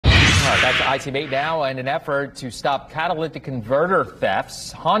Back to IT8 now. In an effort to stop catalytic converter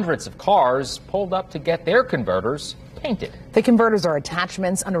thefts, hundreds of cars pulled up to get their converters painted. The converters are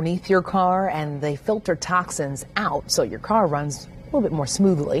attachments underneath your car, and they filter toxins out so your car runs a little bit more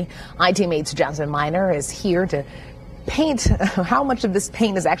smoothly. IT8's Jasmine Miner is here to paint. How much of this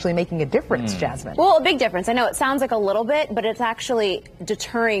paint is actually making a difference, Jasmine? Well, a big difference. I know it sounds like a little bit, but it's actually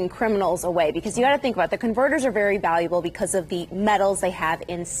deterring criminals away, because you got to think about it. The converters are very valuable because of the metals they have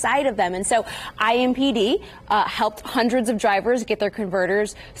inside of them. And so IMPD helped hundreds of drivers get their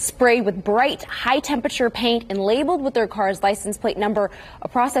converters sprayed with bright, high-temperature paint and labeled with their car's license plate number, a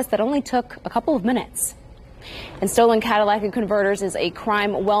process that only took a couple of minutes. And stolen catalytic converters is a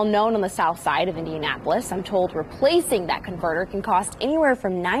crime well known on the south side of Indianapolis. I'm told replacing that converter can cost anywhere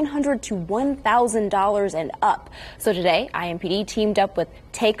from $900 to $1,000 and up. So today, IMPD teamed up with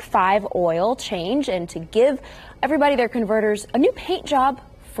Take 5 Oil Change and to give everybody their converters a new paint job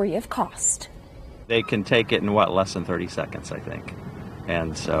free of cost. They can take it in less than 30 seconds, I think.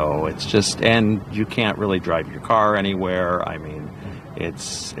 And so it's just, and you can't really drive your car anywhere. I mean,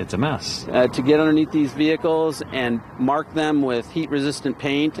 it's a mess. To get underneath these vehicles and mark them with heat-resistant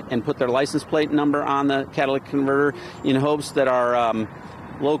paint and put their license plate number on the catalytic converter in hopes that our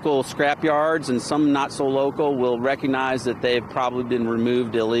local scrap yards and some not so local will recognize that they've probably been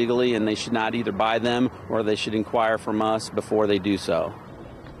removed illegally and they should not either buy them or they should inquire from us before they do so.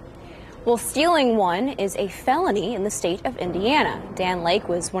 Well, stealing one is a felony in the state of Indiana. Dan Lake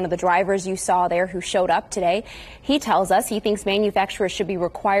was one of the drivers you saw there who showed up today. He tells us he thinks manufacturers should be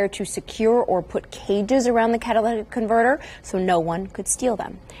required to secure or put cages around the catalytic converter so no one could steal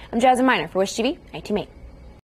them. I'm Jasmine Miner for Wish TV, IT8.